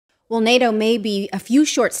Well, NATO may be a few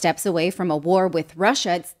short steps away from a war with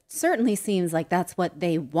Russia. It certainly seems like that's what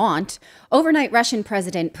they want. Overnight, Russian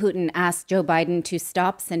President Putin asked Joe Biden to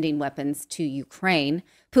stop sending weapons to Ukraine.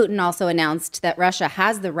 Putin also announced that Russia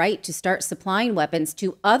has the right to start supplying weapons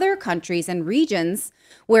to other countries and regions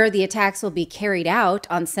where the attacks will be carried out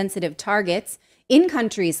on sensitive targets in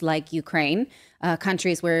countries like Ukraine,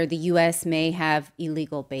 countries where the U.S. may have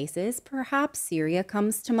illegal bases, perhaps. Syria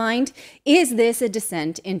comes to mind. Is this a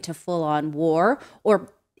descent into full on war, or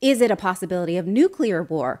is it a possibility of nuclear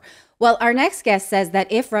war? Well, our next guest says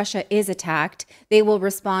that if Russia is attacked, they will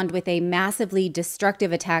respond with a massively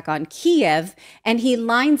destructive attack on Kiev, and he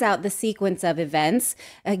lines out the sequence of events.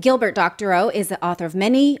 Gilbert Doctorow is the author of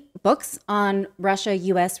many books on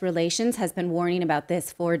Russia-U.S. relations, has been warning about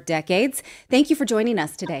this for decades. Thank you for joining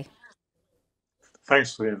us today.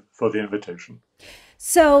 Thanks for the invitation.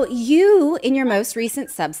 So you, in your most recent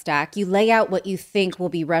Substack, you lay out what you think will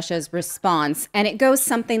be Russia's response, and it goes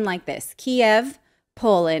something like this: Kiev,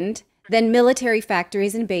 Poland, then military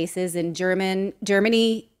factories and bases in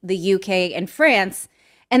Germany, the UK, and France.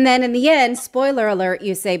 And then in the end, spoiler alert,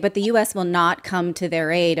 you say, but the US will not come to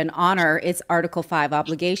their aid and honor its Article 5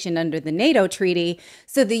 obligation under the NATO treaty.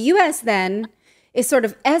 So the US then is sort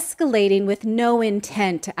of escalating with no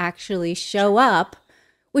intent to actually show up,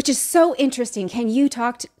 which is so interesting. Can you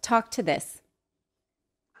talk to this?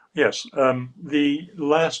 Yes, the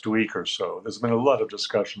last week or so, there's been a lot of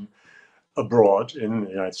discussion abroad in the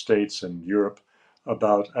United States and Europe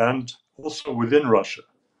about, and also within Russia,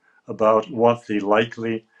 about what the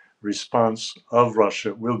likely response of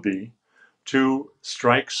Russia will be to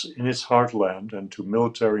strikes in its heartland and to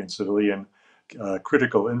military and civilian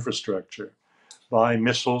critical infrastructure by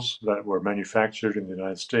missiles that were manufactured in the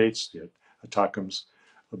United States, the ATACMS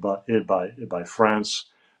by France,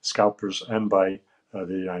 Scalpers, and by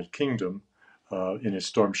the United Kingdom in its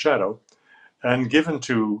storm shadow, and given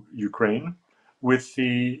to Ukraine with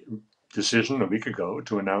the decision a week ago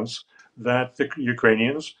to announce that the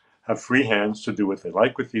Ukrainians have free hands to do what they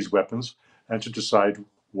like with these weapons and to decide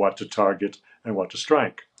what to target and what to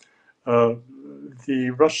strike. Uh,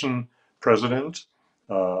 the Russian president,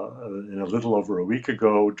 in a little over a week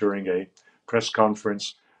ago, during a press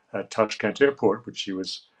conference at Tashkent airport, which he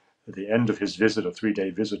was at the end of his visit, a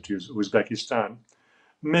 3-day visit to Uzbekistan,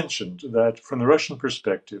 mentioned that from the Russian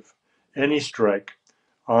perspective, any strike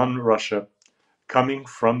on Russia coming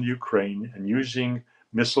from Ukraine and using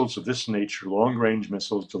missiles of this nature, long range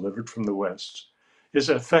missiles delivered from the West, is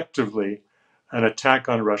effectively an attack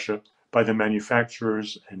on Russia by the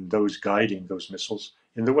manufacturers and those guiding those missiles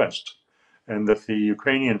in the West. And that the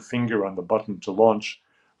Ukrainian finger on the button to launch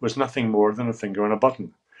was nothing more than a finger on a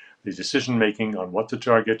button. The decision making on what to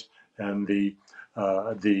target and the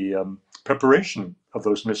preparation of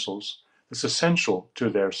those missiles is essential to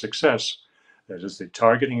their success. That is, the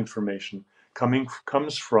targeting information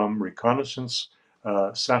comes from reconnaissance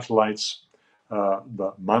satellites,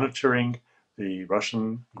 monitoring the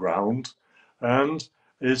Russian ground, and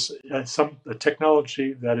is a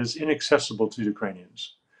technology that is inaccessible to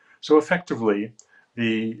Ukrainians. So effectively,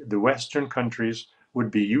 the Western countries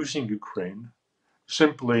would be using Ukraine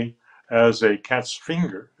simply as a cat's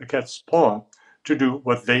finger, a cat's paw, to do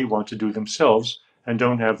what they want to do themselves and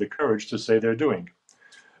don't have the courage to say they're doing.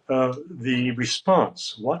 The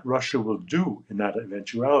response, what Russia will do in that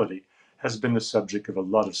eventuality, has been the subject of a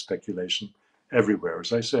lot of speculation everywhere,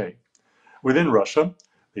 as I say. Within Russia,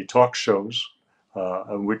 the talk shows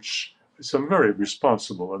in which some very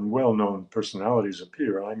responsible and well-known personalities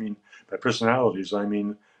appear. I mean, by personalities, I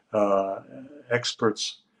mean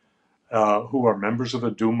experts who are members of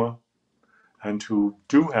the Duma and who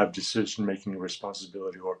do have decision-making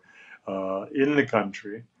responsibility or in the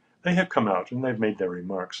country. They have come out and they've made their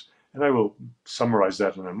remarks, and I will summarize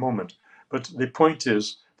that in a moment. But the point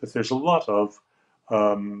is that there's a lot of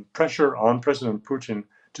pressure on President Putin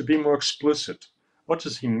to be more explicit. What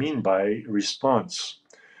does he mean by response?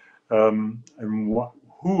 And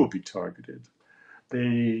who will be targeted?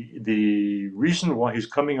 The reason why he's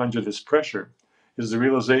coming under this pressure is the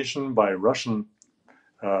realization by Russian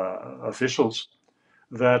officials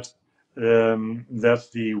that that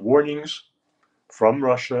the warnings from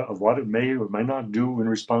Russia of what it may or may not do in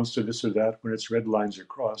response to this or that when its red lines are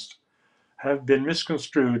crossed have been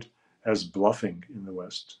misconstrued as bluffing in the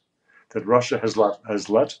West. That Russia has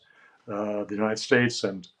let the United States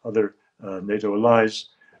and other NATO allies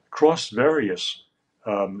cross various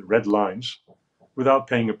red lines without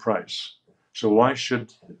paying a price. So why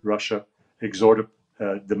should Russia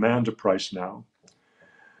demand a price now?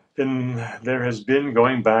 And there has been,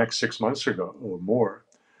 going back 6 months ago or more,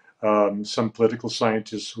 some political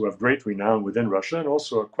scientists who have great renown within Russia and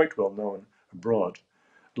also are quite well known abroad,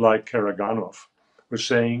 like Karaganov, were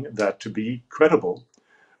saying that to be credible,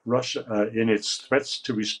 Russia, in its threats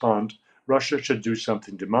to respond, Russia should do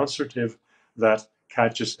something demonstrative that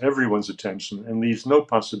catches everyone's attention and leaves no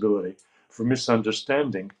possibility for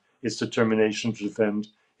misunderstanding its determination to defend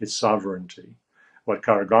its sovereignty. What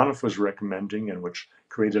Karaganov was recommending, and which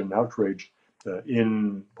created an outrage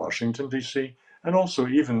in Washington, D.C., and also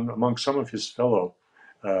even among some of his fellow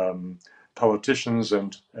um, politicians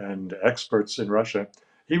and experts in Russia,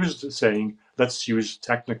 he was saying, let's use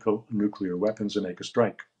technical nuclear weapons and make a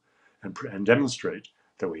strike and demonstrate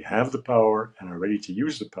that we have the power and are ready to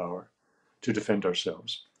use the power to defend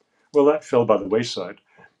ourselves. Well, that fell by the wayside.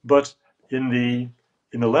 But in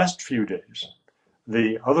the last few days,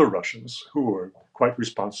 the other Russians who were quite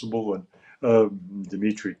responsible, and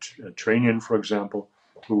Dmitry Trainin, for example,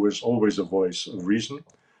 who was always a voice of reason,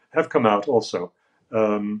 have come out also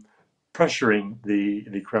um, pressuring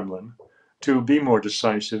the Kremlin to be more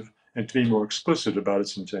decisive and to be more explicit about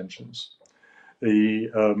its intentions. The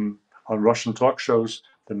On Russian talk shows,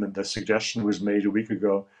 the suggestion was made a week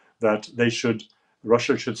ago that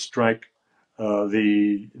Russia should strike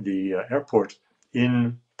the airport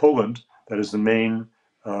in Poland that is the main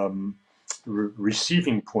um,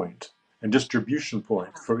 receiving point and distribution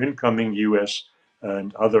point for incoming U.S.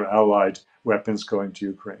 and other allied weapons going to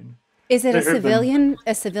Ukraine. Is it There have been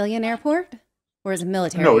a civilian airport, or is it a no,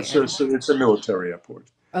 military airport? it's a military airport.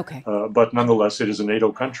 Okay. But nonetheless, it is a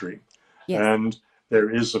NATO country. Yes. And there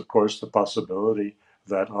is, of course, the possibility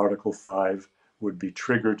that Article 5 would be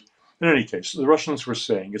triggered. In any case, the Russians were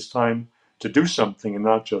saying it's time to do something and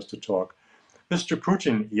not just to talk. Mr.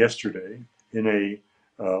 Putin, yesterday, in a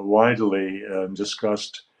widely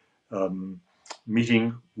discussed um,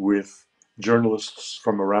 meeting with journalists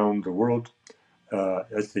from around the world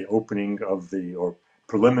at the opening of or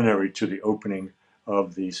preliminary to the opening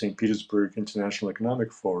of the St. Petersburg International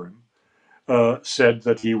Economic Forum, said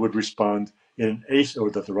that he would respond or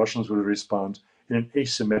that the Russians would respond in an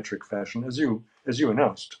asymmetric fashion, as you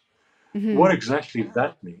announced. Hmm. What exactly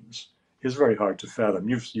that means is very hard to fathom.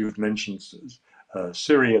 You've mentioned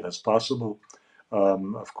Syria. That's possible.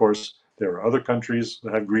 Of course, there are other countries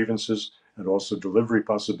that have grievances and also delivery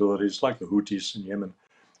possibilities, like the Houthis in Yemen,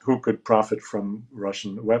 who could profit from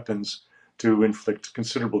Russian weapons to inflict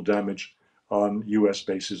considerable damage on U.S.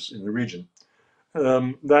 bases in the region.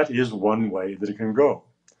 That is one way that it can go.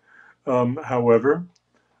 However,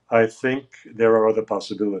 I think there are other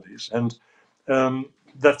possibilities, and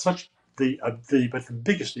that's such but the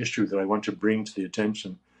biggest issue that I want to bring to the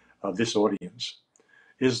attention of this audience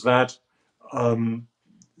is that um,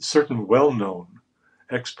 certain well-known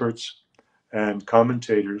experts and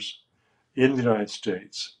commentators in the United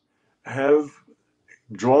States have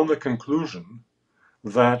drawn the conclusion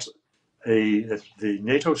that if the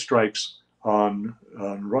NATO strikes on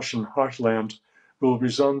Russian heartland will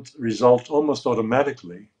result almost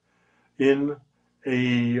automatically in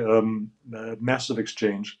a massive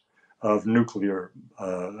exchange of nuclear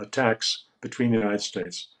attacks between the United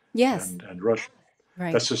States Yes. and Russia.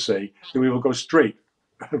 Right. That's to say that we will go straight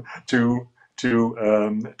to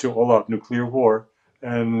to all-out nuclear war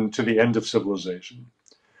and to the end of civilization.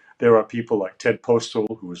 There are people like Ted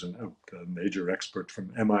Postal, who is a major expert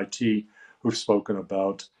from MIT, who've spoken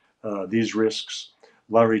about these risks.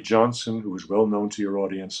 Larry Johnson, who is well known to your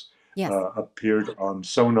audience, Yes. appeared on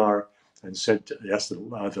Sonar and said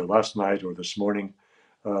either last night or this morning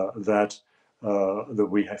that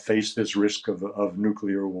we have faced this risk of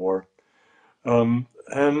nuclear war.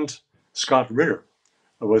 And Scott Ritter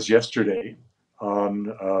was yesterday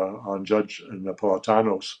on Judge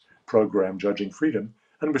Napolitano's program, Judging Freedom,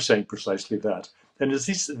 and was saying precisely that. And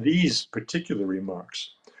it's these particular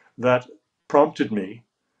remarks that prompted me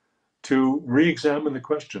to re-examine the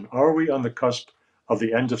question: Are we on the cusp of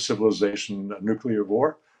the end of civilization, nuclear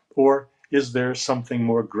war, or is there something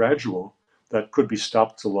more gradual that could be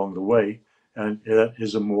stopped along the way, and that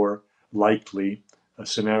is a more likely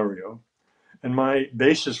scenario? And my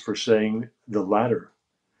basis for saying the latter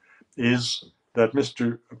is that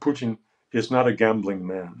Mr. Putin is not a gambling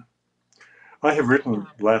man. I have written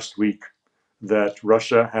last week that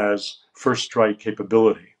Russia has first strike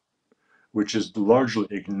capability, which is largely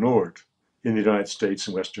ignored in the United States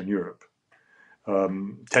and Western Europe.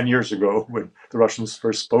 10 years ago, when the Russians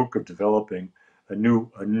first spoke of developing a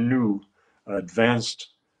new advanced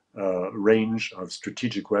range of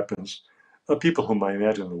strategic weapons, people whom I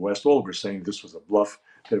met in the West all were saying this was a bluff,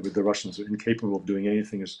 that the Russians are incapable of doing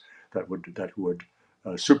anything that would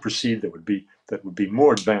supersede, that would be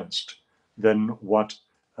more advanced than what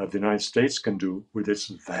the United States can do with its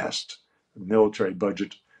vast military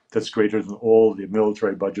budget that's greater than all the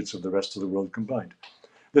military budgets of the rest of the world combined.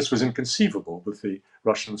 This was inconceivable with the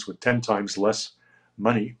Russians with 10 times less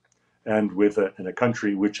money and in a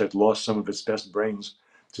country which had lost some of its best brains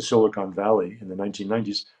to Silicon Valley in the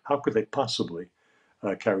 1990s. How could they possibly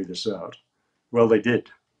carry this out? Well, they did.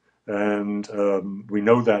 And we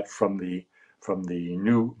know that from the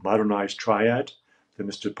new modernized triad that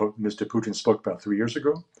Mr. Putin spoke about 3 years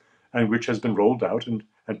ago, and which has been rolled out and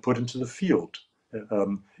put into the field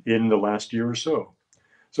in the last year or so.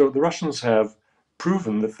 So the Russians have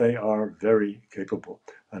proven that they are very capable,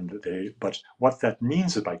 but what that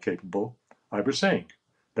means by capable, I was saying,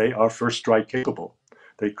 they are first strike capable.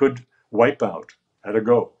 They could wipe out at a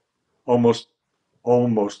go almost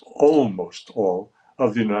all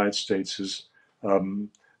of the United States' um,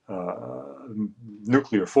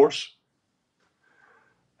 nuclear force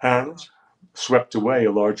and swept away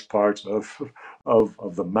a large part of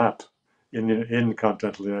the map in the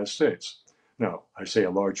continental United States. Now, I say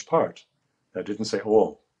a large part. I didn't say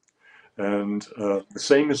all. And the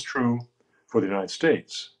same is true for the United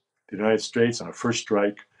States. The United States, on a first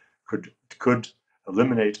strike, could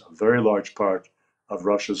eliminate a very large part of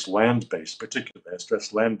Russia's land-based, particularly, I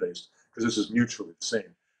stress land-based, because this is mutually the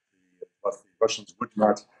same. What the Russians would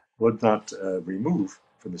not remove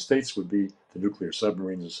from the States would be the nuclear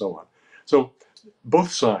submarines and so on. So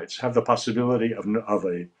both sides have the possibility of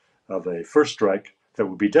a first strike that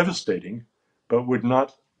would be devastating, but would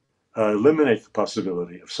not eliminate the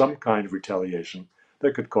possibility of some kind of retaliation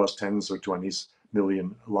that could cost tens or 20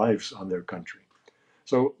 million lives on their country.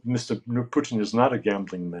 So Mr. Putin is not a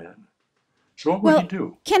gambling man. So what would he Well,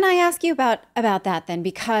 do? can I ask you about that then?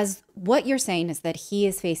 Because what you're saying is that he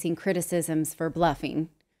is facing criticisms for bluffing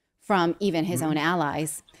from even his own Mhm.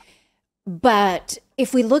 allies. But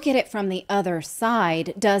if we look at it from the other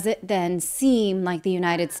side, does it then seem like the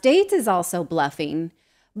United States is also bluffing,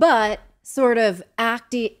 but sort of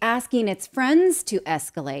asking its friends to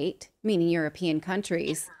escalate, meaning European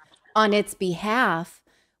countries, on its behalf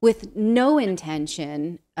with no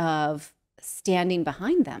intention of standing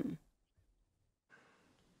behind them?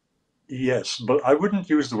 Yes, but I wouldn't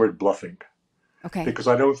use the word bluffing Okay. because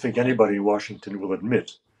I don't think anybody in Washington will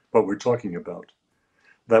admit what we're talking about.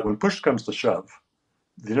 That when push comes to shove,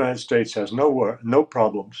 the United States has no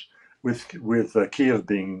problems with Kiev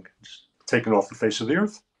being taken off the face of the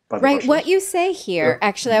earth by the Right. What Russians. you say here, Uh,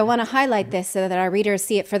 actually, I want to highlight this so that our readers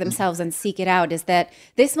see it for themselves and seek it out, is that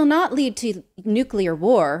this will not lead to nuclear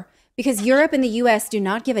war because Europe and the US do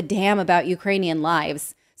not give a damn about Ukrainian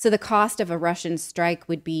lives. So the cost of a Russian strike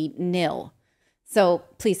would be nil. So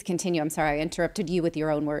please continue. I'm sorry, I interrupted you with your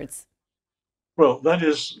own words. well, that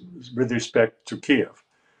is with respect to Kiev.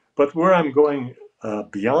 But where I'm going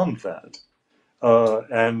beyond that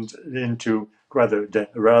and into rather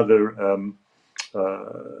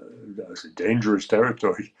dangerous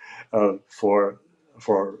territory for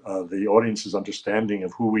the audience's understanding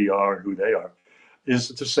of who we are and who they are, is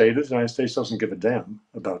to say that the United States doesn't give a damn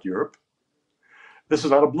about Europe. This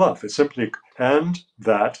is not a bluff. It's simply, and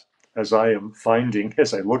that, as I am finding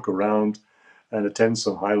as I look around and attend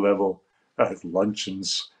some high-level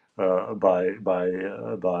luncheons by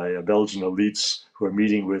Belgian elites who are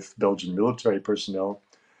meeting with Belgian military personnel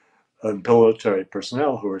and military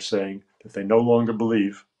personnel who are saying that they no longer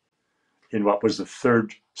believe in what was the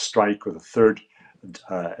third strike or the third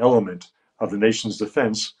element of the nation's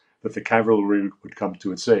defense, that the cavalry would come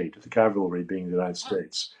to its aid, the cavalry being the United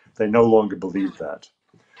States. They no longer believe that.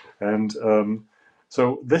 And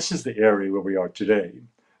so this is the area where we are today,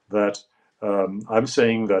 that I'm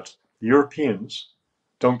saying that Europeans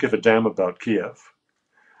don't give a damn about Kiev,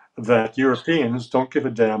 that Europeans don't give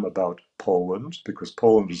a damn about Poland because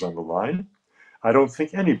Poland is on the line. I don't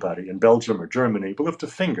think anybody in Belgium or Germany will lift a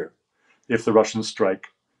finger if the Russians strike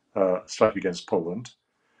against Poland.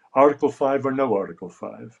 Article 5 or no Article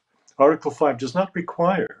 5. Article 5 does not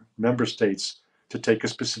require member states to take a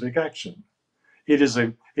specific action. It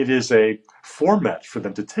is a format for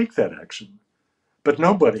them to take that action, but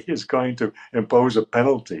nobody is going to impose a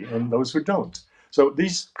penalty on those who don't. So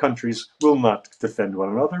these countries will not defend one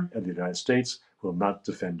another, and the United States will not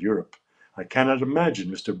defend Europe. I cannot imagine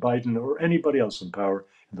Mr. Biden or anybody else in power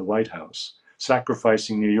in the White House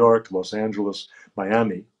sacrificing New York, Los Angeles,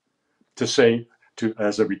 Miami to say to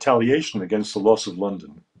as a retaliation against the loss of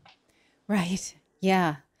London. Right.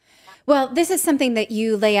 Yeah. Well, this is something that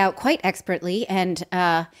you lay out quite expertly, and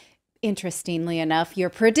Interestingly enough, you're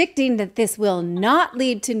predicting that this will not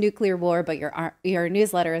lead to nuclear war, but your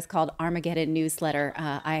newsletter is called Armageddon Newsletter.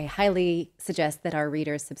 I highly suggest that our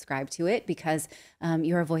readers subscribe to it because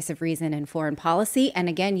you're a voice of reason in foreign policy. And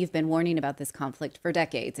again, you've been warning about this conflict for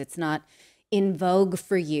decades. It's not in vogue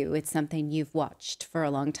for you. It's something you've watched for a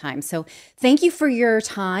long time. So thank you for your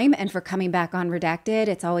time and for coming back on Redacted.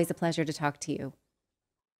 It's always a pleasure to talk to you.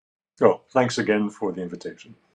 Oh, thanks again for the invitation.